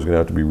that Iowa's going to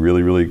have to be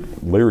really, really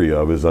leery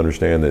of, is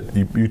understand that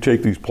you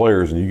take these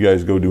players and you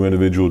guys go do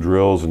individual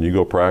drills and you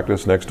go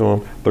practice next to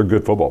them, they're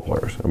good football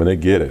players. I mean, they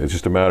get it. It's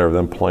just a matter of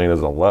them playing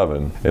as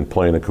 11 and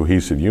playing a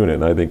cohesive unit,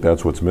 and I think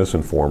that's what's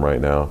missing for them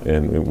right now.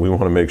 And we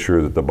want to make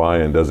sure that the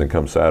buy-in doesn't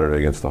come Saturday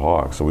against the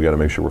Hawks. So we got to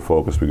make sure we're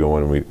focused. We go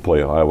in and we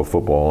play Iowa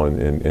football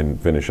and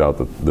finish out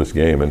this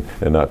game and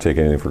not take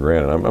anything for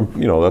granted.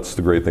 That's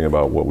the great thing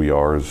about what we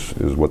are is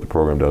what the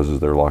program does is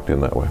they're locked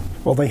in that way.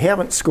 Well, they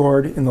haven't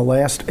scored in the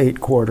last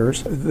 8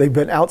 quarters. They've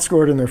been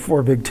outscored in their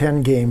 4 Big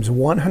Ten games,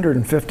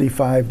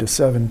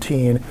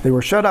 155-17. They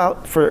were shut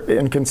out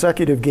in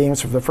consecutive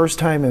games for the first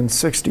time in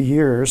 60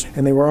 years,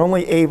 and they were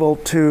only able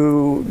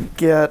to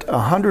get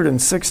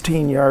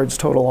 116 yards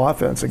total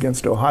offense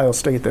against Ohio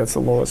State. That's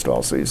the lowest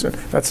all season.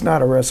 That's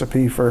not a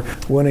recipe for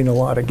winning a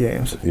lot of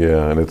games.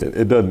 Yeah, and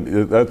it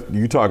doesn't.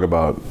 You talk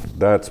about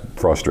that's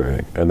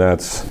frustrating, and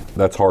that's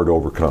hard to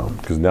overcome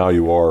because now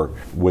you are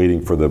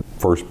waiting for the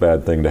first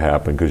bad thing to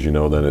happen because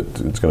then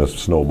it's going to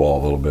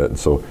snowball a little bit, and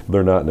so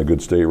they're not in a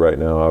good state right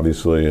now,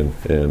 obviously, and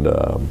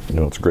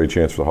it's a great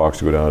chance for the Hawks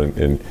to go down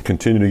and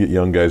continue to get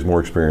young guys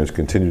more experience,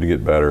 continue to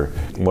get better,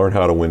 learn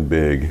how to win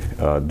big,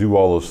 do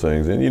all those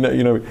things, and you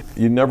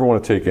never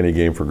want to take any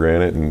game for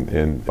granted,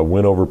 and a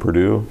win over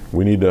Purdue,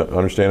 we need to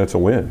understand it's a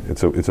win.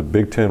 It's a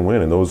Big Ten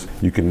win, and those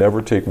you can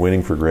never take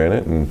winning for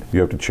granted, and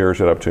you have to cherish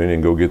that opportunity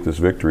and go get this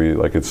victory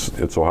like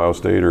it's Ohio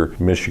State or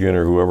Michigan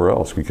or whoever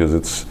else,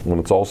 because when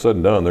it's all said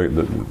and done,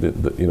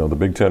 the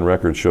Big Ten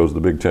record shows the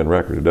Big Ten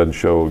record. It doesn't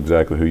show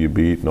exactly who you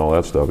beat and all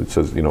that stuff. It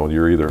says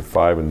you're either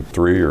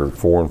 5-3 or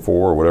 4-4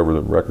 or whatever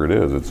the record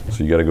is.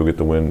 So you got to go get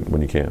the win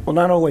when you can. Well,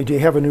 not only do you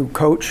have a new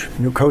coach,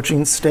 new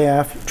coaching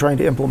staff, trying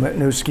to implement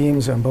new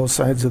schemes on both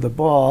sides of the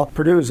ball.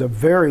 Purdue is a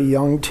very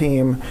young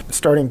team.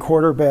 Starting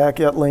quarterback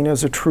Etling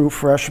is a true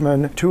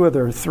freshman. 2 of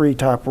their 3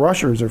 top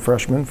rushers are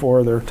freshmen. 4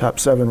 of their top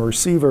 7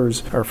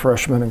 receivers are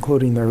freshmen,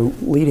 including their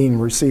leading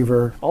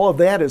receiver. All of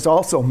that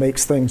also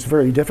makes things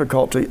very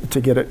difficult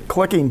to get it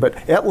clicking. But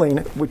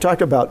Etling, we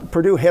talked about,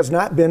 Purdue has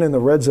not been in the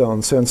red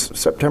zone since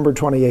September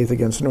 28th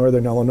against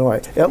Northern Illinois.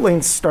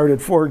 Etling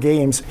started 4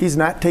 games. He's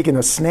not taken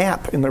a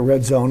snap in the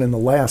red zone in the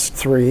last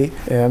 3.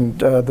 And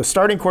the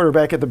starting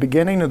quarterback at the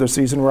beginning of the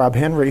season, Rob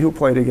Henry, who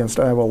played against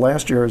Iowa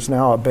last year, is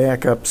now a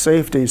backup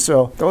safety.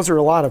 So those are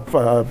a lot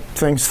of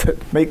things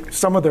that make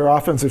some of their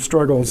offensive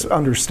struggles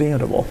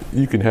understandable.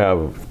 You can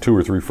have 2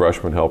 or 3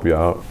 freshmen help you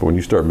out, but when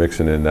you start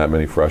mixing in that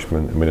many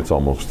freshmen, it's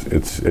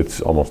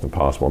almost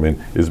impossible.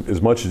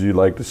 As much as you'd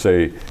like to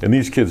say, and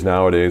these kids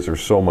nowadays are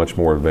so much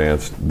more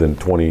advanced than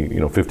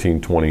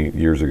 15, 20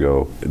 years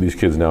ago. These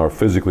kids now are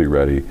physically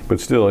ready, but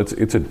still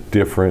it's a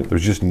different,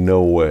 there's just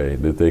no way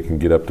that they can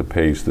get up to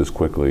pace this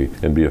quickly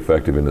and be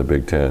effective in the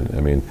Big Ten.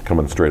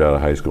 Coming straight out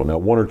of high school. Now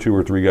 1 or 2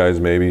 or 3 guys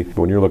maybe, but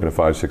when you're looking at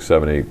 5, 6,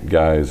 7, 8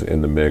 guys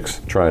in the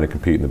mix trying to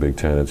compete in the Big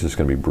Ten, it's just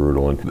going to be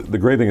brutal. And the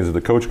great thing is that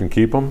the coach can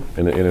keep them,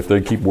 and if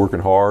they keep working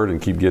hard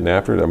and keep getting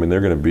after it,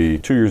 they're going to be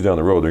 2 years down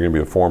the road, they're going to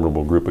be a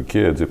formidable group of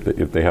kids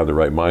if they have the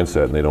right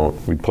mindset and they don't.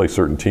 We'd play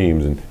certain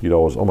teams and you'd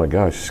always, oh my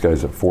gosh, this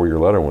guy's a 4-year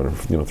letter winner,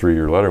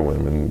 3-year letter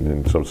winner,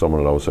 and so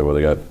someone would always say, well,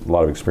 they got a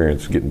lot of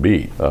experience getting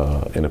beat,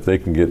 and if they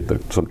can get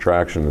some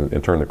traction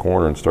and turn the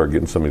corner and start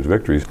getting some of these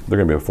victories, they're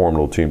going to be a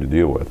formidable team to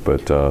deal with.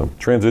 But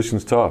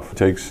transition's tough. It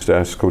takes, to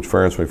ask Coach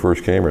Ferentz when he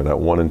first came here, that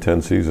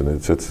 1-10 season,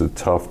 it's a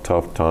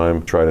tough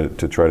time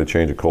to try to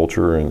change a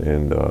culture,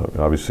 and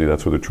obviously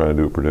that's what they're trying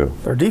to do at Purdue.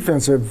 Their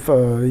defensive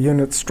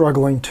unit's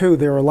struggling too.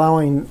 They're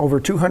allowing over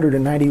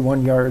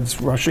 291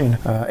 yards rushing,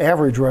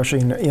 average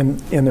rushing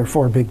in their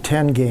 4 Big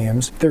Ten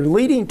games. Their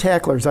leading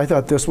tacklers, I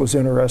thought this was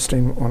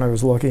interesting when I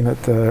was looking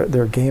at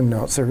their game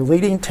notes. Their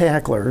leading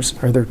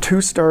tacklers are their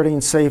 2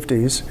 starting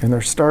safeties and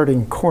their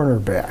starting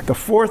cornerback. The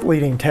 4th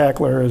leading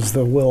tackler is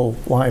the Will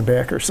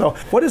linebacker. So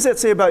what does that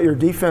say about your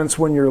defense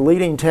when your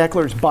leading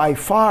tacklers by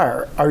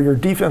far are your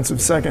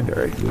defensive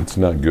secondary? It's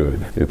not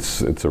good.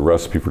 It's a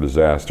recipe for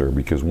disaster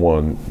because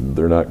 1,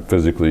 they're not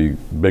physically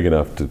big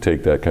enough to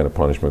take that kind of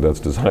punishment that's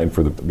designed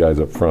for the guys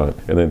up front.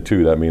 And then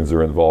 2, that means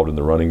they're involved in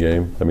the running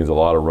game. That means a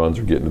lot of runs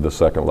are getting to the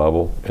second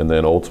level. And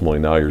then ultimately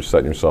now you're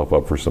setting yourself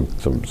up for some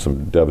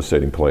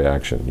devastating play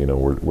action,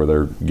 where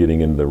they're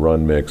getting into the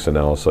run mix and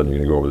now all of a sudden you're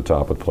going to go over the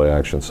top with play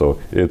action. So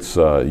it's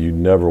you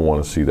never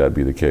want to see that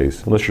be the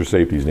case. Unless your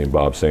safety's named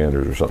Bob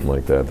Sanders or something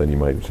like that, then you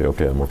might say,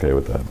 okay, I'm okay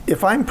with that.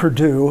 If I'm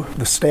Purdue,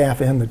 the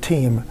staff and the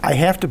team, I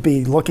have to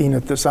be looking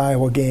at this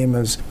Iowa game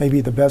as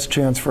maybe the best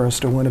chance for us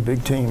to win a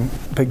Big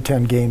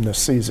Ten game this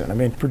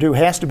season. Purdue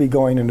has to be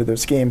going into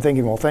this game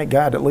thinking, well, thank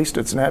God, at least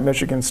it's not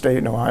Michigan State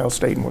and Ohio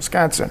State and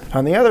Wisconsin.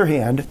 On the other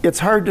hand, it's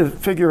hard to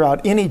figure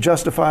out any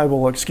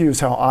justifiable excuse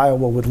how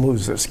Iowa would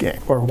lose this game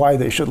or why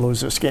they should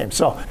lose this game.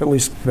 So at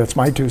least that's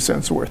my 2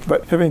 cents worth.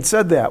 But having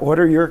said that, what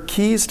are your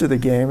keys to the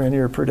game and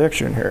your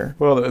prediction here?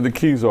 Well, the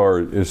keys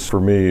for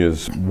me,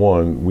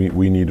 1,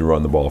 we need to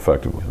run the ball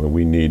effectively.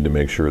 We need to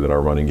make sure that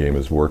our running game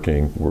is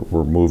working.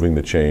 We're moving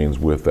the chains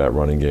with that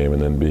running game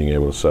and then being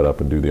able to set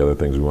up and do the other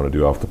things we want to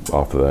do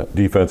off of that.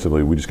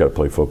 Defensively, we just got to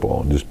play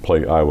football and just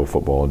play Iowa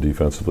football. And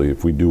defensively,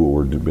 if we do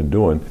what we've been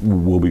doing,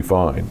 we'll be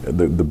fine.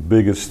 The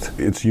biggest,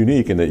 it's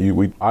unique in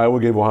that Iowa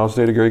gave Ohio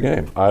State a great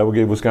game. Iowa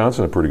gave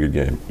Wisconsin a pretty good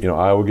game.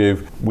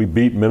 We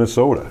beat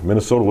Minnesota.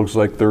 Minnesota looks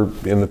like they're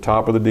in the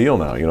top of the deal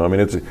now.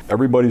 It's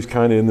everybody's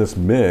kind of in this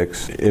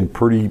mix and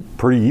pretty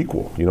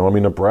equal.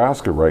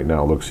 Nebraska right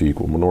now looks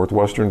equal.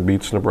 Northwestern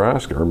beats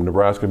Nebraska, or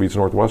Nebraska beats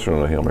Northwestern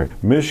on a Hail Mary.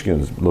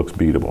 Michigan looks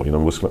beatable.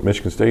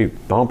 Michigan State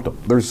thumped them.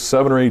 There's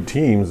 7 or 8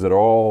 teams that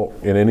all,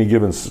 in any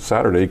given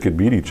Saturday, could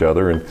beat each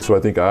other. And so I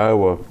think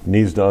Iowa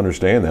needs to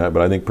understand that,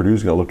 but I think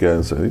Purdue's going to look at it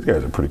and say, these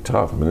guys are pretty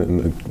tough. I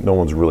mean, no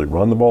one's really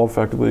run the ball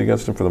effectively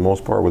against them for the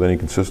most part with any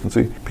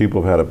consistency.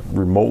 People have had a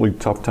remotely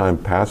tough time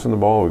passing the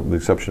ball, with the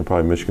exception of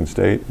probably Michigan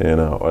State and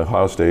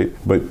Ohio State.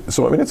 But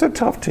so, I mean, it's a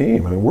tough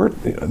team. I mean,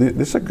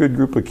 this is a good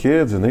group of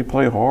kids, and they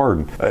play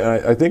hard.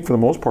 I think for the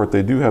most part,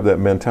 they do have that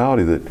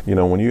mentality that,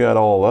 when you add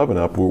all 11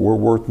 up, we're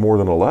worth more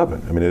than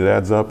 11. I mean, it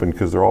adds up, and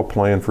because they're all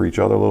playing for each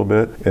other a little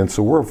bit. And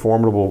so we're a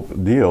formidable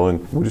deal,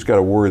 and we just got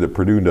to worry that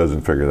Purdue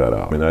doesn't figure that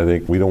out. I mean, I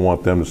think we don't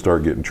want them to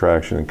start getting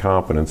traction and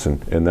confidence,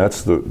 and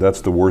that's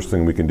the worst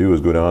thing we can do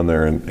is go down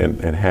there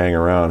and hang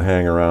around,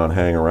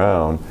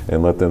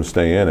 and let them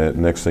stay in it.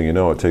 And next thing you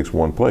know, it takes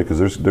one play,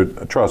 because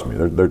trust me,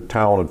 they're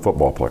talented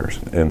football players,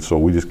 and so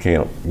we just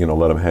can't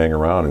let them hang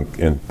around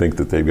and think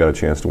that they've got a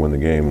chance to win the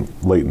game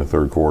late in the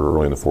third quarter,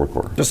 early in the fourth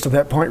quarter. Just to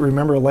that point,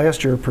 remember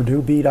last year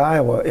Purdue beat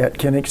Iowa at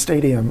Kinnick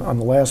Stadium on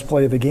the last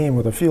play of the game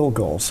with a field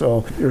goal.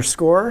 So your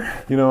score?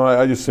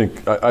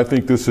 I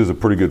think this is a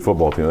pretty good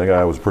football team. I think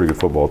Iowa's a pretty good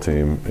football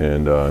team,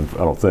 and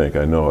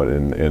I know it.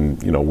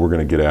 And we're going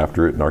to get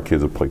after it, and our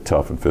kids have played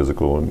tough and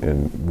physical,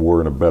 and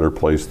we're in a better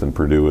place than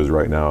Purdue is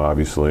right now,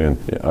 obviously. And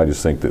I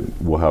just think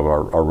that we'll have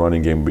our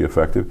running game be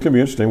effective. It's going to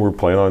be interesting. We're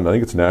playing on, I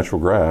think it's natural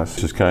grass.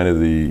 It's just kind of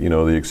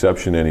the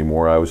exception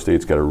anymore. Iowa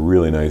State's got a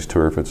really nice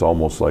turf. It's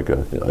almost like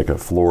a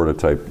Florida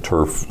type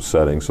turf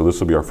setting. So this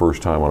will be our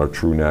first time on a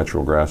true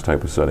natural grass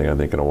type of setting, I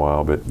think, in a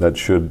while. But that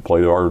should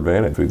play to our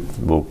advantage. If it's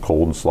a little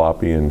cold and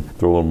sloppy and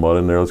throw a little mud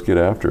in there, let's get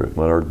after it.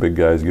 Let our big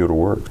guys go to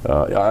work.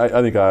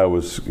 I think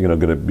Iowa's going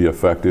to be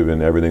effective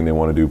in everything they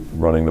want to do,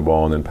 running the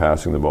ball and then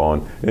passing the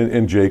ball.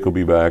 And Jake will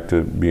be back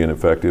to being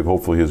effective.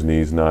 Hopefully his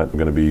knee's not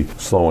going to be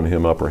slowing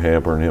him up or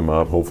hampering him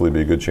up. Hopefully it'll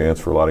be a good chance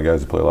for a lot of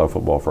guys to play a lot of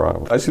football for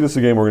Iowa. I see this as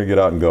a game we're going to get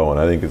out and go. And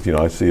I think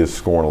I see us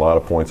scoring a lot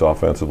of points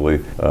offensively,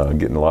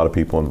 getting a lot of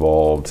people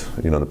involved,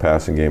 in the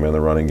passing game and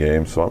the running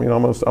game. So I'm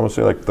going to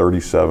say like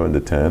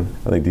 37-10.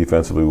 I think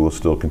defensively we'll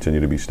still continue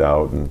to be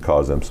stout and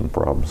cause them some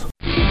problems.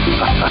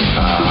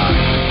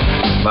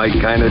 My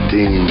kind of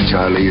team,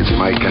 Charlie. It's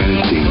my kind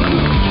of team.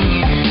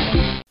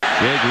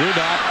 Jake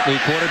Rudock, the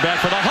quarterback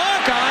for the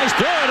Hawkeyes,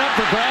 threw it up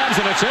for grabs,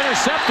 and it's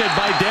intercepted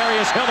by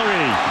Darius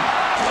Hillary.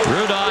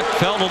 Rudock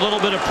felt a little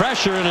bit of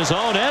pressure in his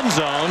own end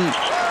zone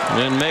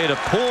and made a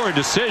poor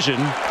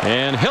decision.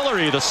 And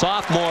Hillary, the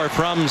sophomore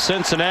from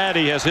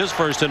Cincinnati, has his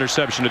first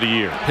interception of the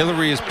year.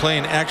 Hillary is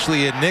playing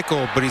actually a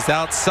nickel, but he's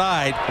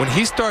outside. When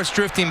he starts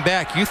drifting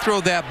back, you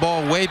throw that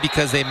ball away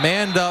because they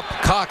manned up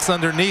Cox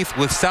underneath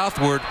with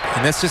Southward,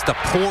 and that's just a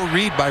poor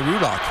read by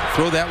Rudock.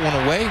 Throw that one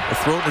away or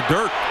throw it in the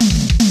dirt.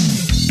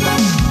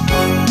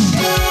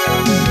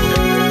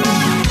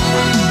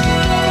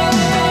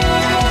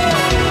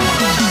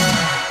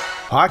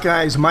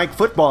 Hawkeyes Mike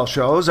football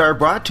shows are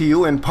brought to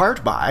you in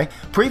part by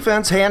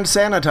Prefense Hand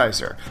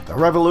Sanitizer, the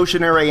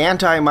revolutionary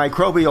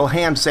antimicrobial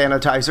hand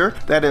sanitizer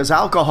that is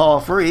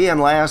alcohol-free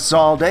and lasts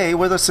all day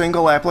with a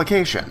single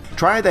application.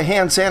 Try the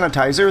hand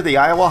sanitizer the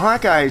Iowa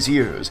Hawkeyes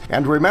use,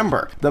 and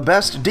remember, the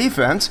best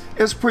defense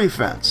is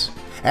Prefense.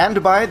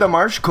 And by the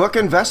Marsh Cook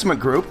Investment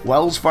Group,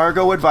 Wells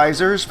Fargo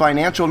Advisors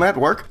Financial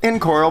Network in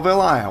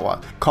Coralville, Iowa.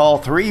 Call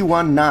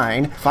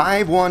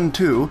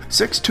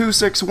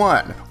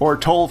 319-512-6261 or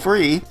toll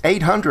free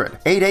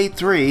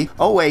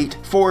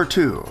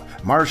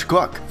 800-883-0842. Marsh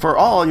Cook, for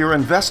all your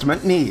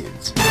investment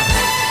needs.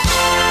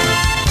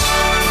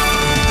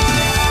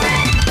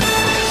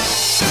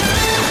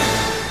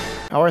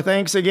 Our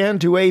thanks again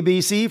to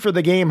ABC for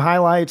the game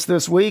highlights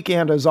this week,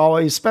 and as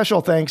always,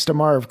 special thanks to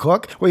Marv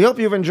Cook. We hope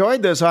you've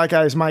enjoyed this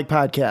Hawkeyes Mike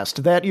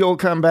podcast, that you'll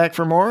come back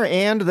for more,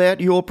 and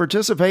that you'll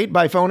participate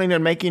by phoning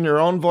and making your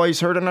own voice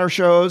heard in our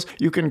shows.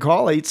 You can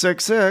call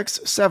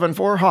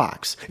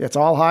 866-74-HAWKS. It's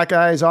all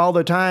Hawkeyes all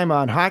the time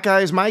on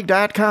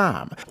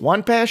HawkeyesMike.com.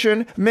 One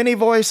passion, many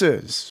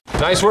voices.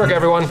 Nice work,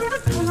 everyone.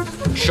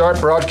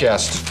 Sharp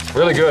broadcast.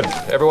 Really good.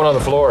 Everyone on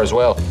the floor as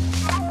well.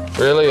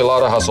 Really a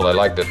lot of hustle. I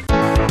liked it.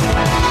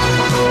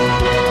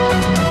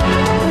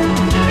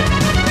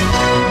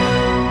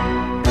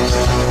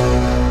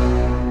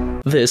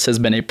 This has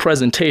been a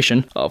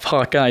presentation of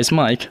Hawkeyes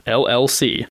Mike, LLC.